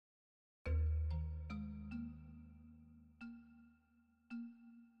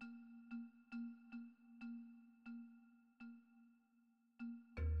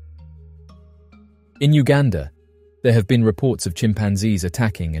In Uganda, there have been reports of chimpanzees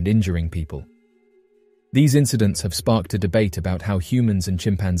attacking and injuring people. These incidents have sparked a debate about how humans and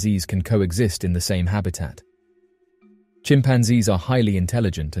chimpanzees can coexist in the same habitat. Chimpanzees are highly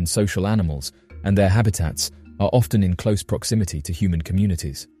intelligent and social animals, and their habitats are often in close proximity to human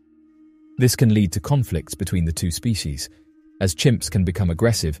communities. This can lead to conflicts between the two species, as chimps can become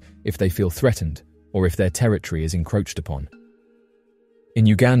aggressive if they feel threatened or if their territory is encroached upon. In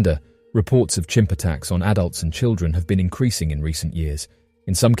Uganda, reports of chimp attacks on adults and children have been increasing in recent years.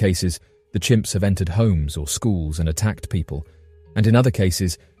 In some cases, the chimps have entered homes or schools and attacked people, and in other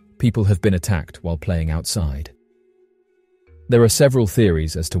cases, people have been attacked while playing outside. There are several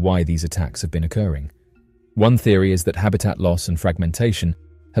theories as to why these attacks have been occurring. One theory is that habitat loss and fragmentation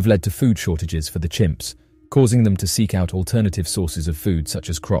have led to food shortages for the chimps, causing them to seek out alternative sources of food such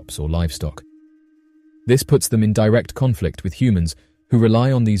as crops or livestock. This puts them in direct conflict with humans who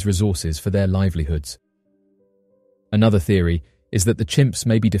rely on these resources for their livelihoods. Another theory is that the chimps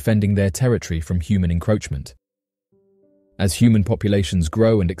may be defending their territory from human encroachment. As human populations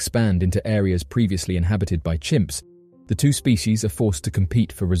grow and expand into areas previously inhabited by chimps, the two species are forced to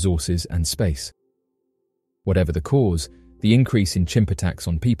compete for resources and space. Whatever the cause, the increase in chimp attacks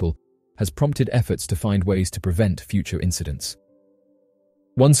on people has prompted efforts to find ways to prevent future incidents.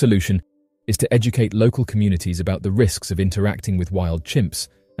 One solution is to educate local communities about the risks of interacting with wild chimps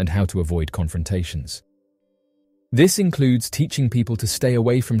and how to avoid confrontations. This includes teaching people to stay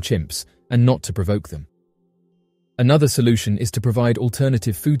away from chimps and not to provoke them. Another solution is to provide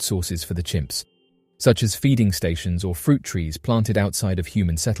alternative food sources for the chimps, such as feeding stations or fruit trees planted outside of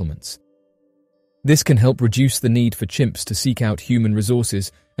human settlements. This can help reduce the need for chimps to seek out human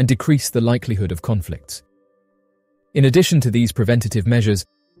resources and decrease the likelihood of conflicts. In addition to these preventative measures,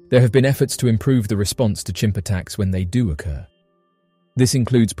 there have been efforts to improve the response to chimp attacks when they do occur. This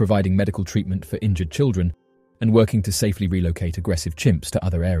includes providing medical treatment for injured children and working to safely relocate aggressive chimps to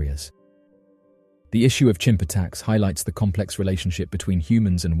other areas. The issue of chimp attacks highlights the complex relationship between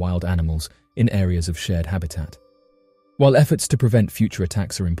humans and wild animals in areas of shared habitat. While efforts to prevent future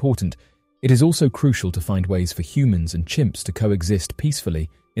attacks are important, it is also crucial to find ways for humans and chimps to coexist peacefully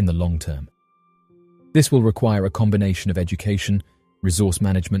in the long term. This will require a combination of education, resource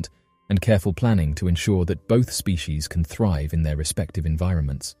management, and careful planning to ensure that both species can thrive in their respective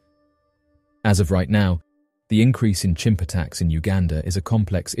environments. As of right now, the increase in chimp attacks in Uganda is a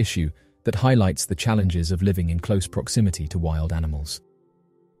complex issue that highlights the challenges of living in close proximity to wild animals.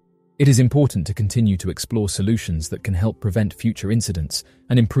 It is important to continue to explore solutions that can help prevent future incidents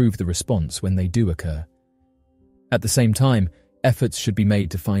and improve the response when they do occur. At the same time, efforts should be made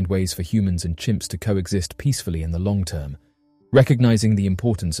to find ways for humans and chimps to coexist peacefully in the long term, recognizing the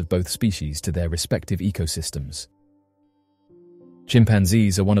importance of both species to their respective ecosystems.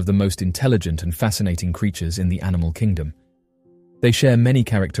 Chimpanzees are one of the most intelligent and fascinating creatures in the animal kingdom. They share many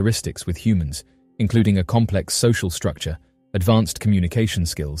characteristics with humans, including a complex social structure, advanced communication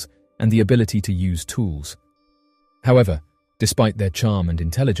skills, and the ability to use tools. However, despite their charm and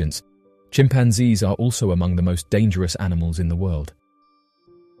intelligence, chimpanzees are also among the most dangerous animals in the world.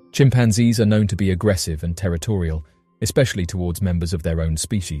 Chimpanzees are known to be aggressive and territorial, especially towards members of their own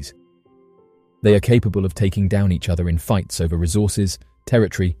species. They are capable of taking down each other in fights over resources,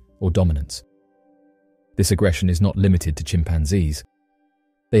 territory, or dominance. This aggression is not limited to chimpanzees.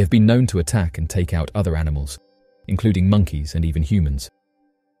 They have been known to attack and take out other animals, including monkeys and even humans.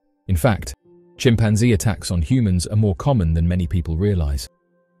 In fact, chimpanzee attacks on humans are more common than many people realize.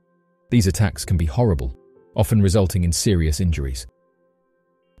 These attacks can be horrible, often resulting in serious injuries.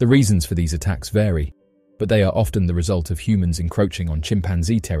 The reasons for these attacks vary, but they are often the result of humans encroaching on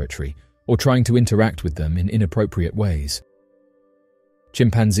chimpanzee territory or trying to interact with them in inappropriate ways.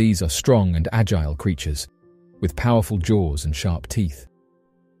 Chimpanzees are strong and agile creatures, with powerful jaws and sharp teeth.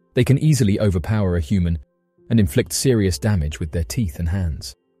 They can easily overpower a human and inflict serious damage with their teeth and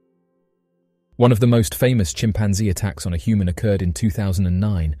hands. One of the most famous chimpanzee attacks on a human occurred in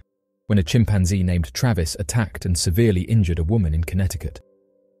 2009, when a chimpanzee named Travis attacked and severely injured a woman in Connecticut.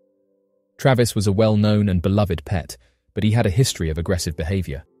 Travis was a well-known and beloved pet, but he had a history of aggressive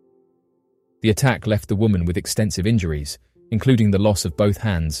behavior. The attack left the woman with extensive injuries, including the loss of both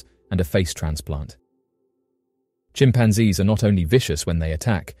hands and a face transplant. Chimpanzees are not only vicious when they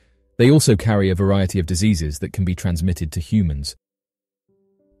attack, they also carry a variety of diseases that can be transmitted to humans.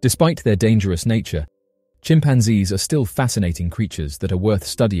 Despite their dangerous nature, chimpanzees are still fascinating creatures that are worth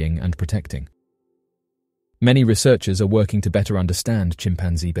studying and protecting. Many researchers are working to better understand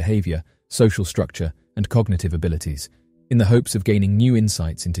chimpanzee behavior, social structure, and cognitive abilities, in the hopes of gaining new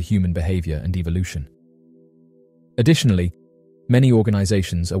insights into human behavior and evolution. Additionally, many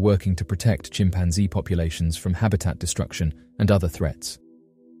organizations are working to protect chimpanzee populations from habitat destruction and other threats.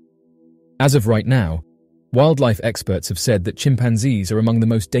 As of right now, wildlife experts have said that chimpanzees are among the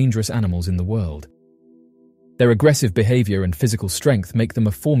most dangerous animals in the world. Their aggressive behavior and physical strength make them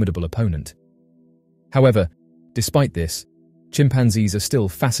a formidable opponent. However, despite this, chimpanzees are still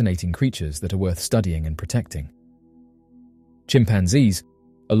fascinating creatures that are worth studying and protecting. Chimpanzees,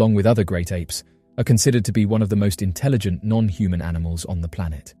 along with other great apes, are considered to be one of the most intelligent non-human animals on the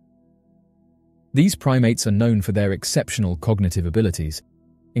planet. These primates are known for their exceptional cognitive abilities,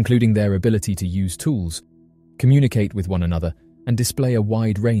 including their ability to use tools, communicate with one another, and display a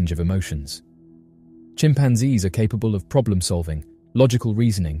wide range of emotions. Chimpanzees are capable of problem-solving, logical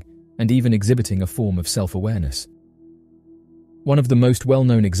reasoning, and even exhibiting a form of self-awareness. One of the most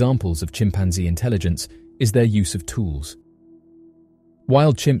well-known examples of chimpanzee intelligence is their use of tools.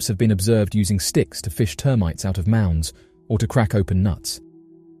 Wild chimps have been observed using sticks to fish termites out of mounds or to crack open nuts.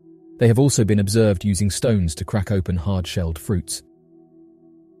 They have also been observed using stones to crack open hard-shelled fruits.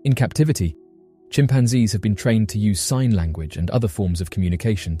 In captivity, chimpanzees have been trained to use sign language and other forms of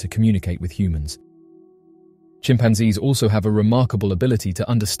communication to communicate with humans. Chimpanzees also have a remarkable ability to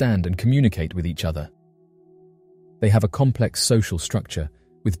understand and communicate with each other. They have a complex social structure,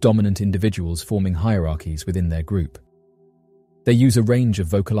 with dominant individuals forming hierarchies within their group. They use a range of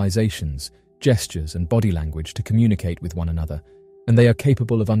vocalizations, gestures, and body language to communicate with one another, and they are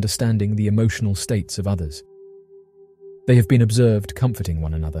capable of understanding the emotional states of others. They have been observed comforting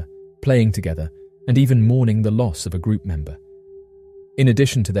one another, playing together, and even mourning the loss of a group member. In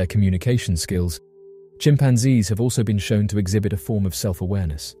addition to their communication skills, chimpanzees have also been shown to exhibit a form of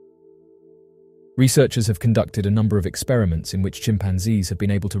self-awareness. Researchers have conducted a number of experiments in which chimpanzees have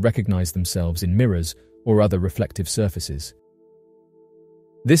been able to recognize themselves in mirrors or other reflective surfaces.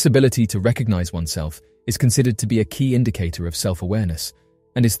 This ability to recognize oneself is considered to be a key indicator of self-awareness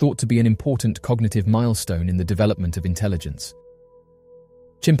and is thought to be an important cognitive milestone in the development of intelligence.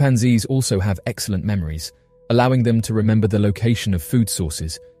 Chimpanzees also have excellent memories, allowing them to remember the location of food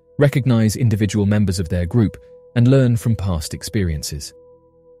sources, recognize individual members of their group, and learn from past experiences.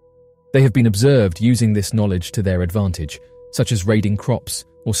 They have been observed using this knowledge to their advantage, such as raiding crops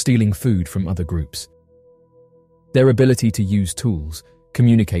or stealing food from other groups. Their ability to use tools,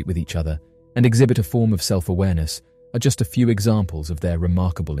 communicate with each other, and exhibit a form of self-awareness are just a few examples of their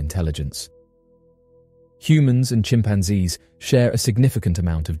remarkable intelligence. Humans and chimpanzees share a significant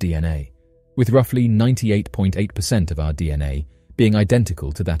amount of DNA, with roughly 98.8% of our DNA being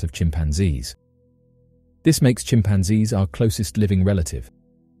identical to that of chimpanzees. This makes chimpanzees our closest living relative.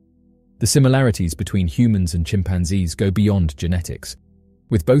 The similarities between humans and chimpanzees go beyond genetics,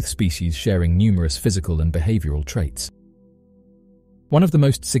 with both species sharing numerous physical and behavioral traits. One of the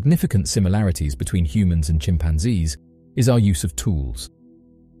most significant similarities between humans and chimpanzees is our use of tools.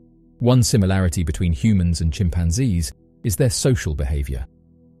 One similarity between humans and chimpanzees is their social behavior.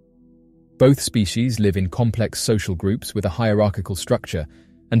 Both species live in complex social groups with a hierarchical structure,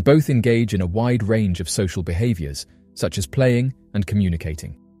 and both engage in a wide range of social behaviors, such as playing and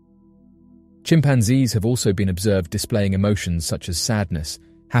communicating. Chimpanzees have also been observed displaying emotions such as sadness,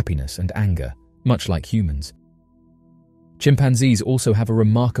 happiness, and anger, much like humans. Chimpanzees also have a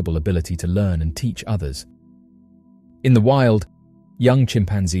remarkable ability to learn and teach others. In the wild, young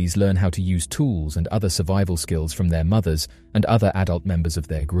chimpanzees learn how to use tools and other survival skills from their mothers and other adult members of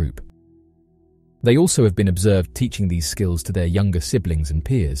their group. They also have been observed teaching these skills to their younger siblings and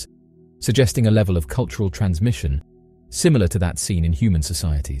peers, suggesting a level of cultural transmission similar to that seen in human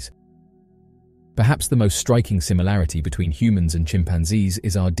societies. Perhaps the most striking similarity between humans and chimpanzees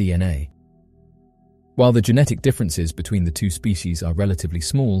is our DNA. While the genetic differences between the two species are relatively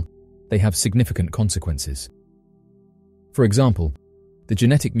small, they have significant consequences. For example, the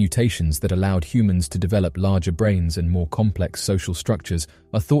genetic mutations that allowed humans to develop larger brains and more complex social structures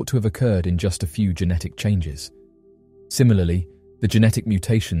are thought to have occurred in just a few genetic changes. Similarly, the genetic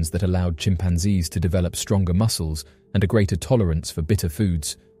mutations that allowed chimpanzees to develop stronger muscles and a greater tolerance for bitter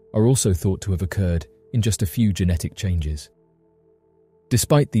foods are also thought to have occurred in just a few genetic changes.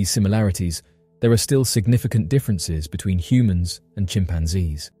 Despite these similarities, there are still significant differences between humans and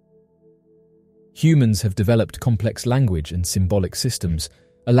chimpanzees. Humans have developed complex language and symbolic systems,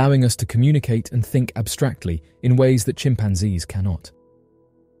 allowing us to communicate and think abstractly in ways that chimpanzees cannot.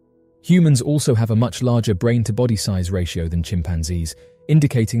 Humans also have a much larger brain-to-body size ratio than chimpanzees,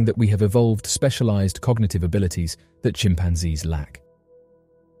 indicating that we have evolved specialized cognitive abilities that chimpanzees lack.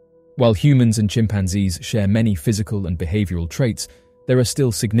 While humans and chimpanzees share many physical and behavioral traits, there are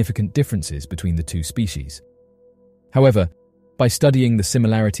still significant differences between the two species. However, by studying the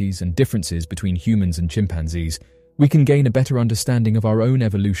similarities and differences between humans and chimpanzees, we can gain a better understanding of our own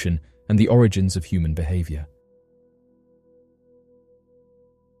evolution and the origins of human behavior.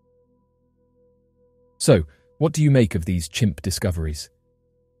 So, what do you make of these chimp discoveries?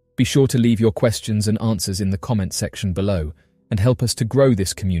 Be sure to leave your questions and answers in the comment section below and help us to grow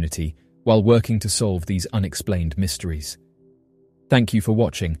this community while working to solve these unexplained mysteries. Thank you for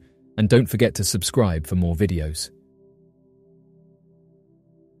watching, and don't forget to subscribe for more videos.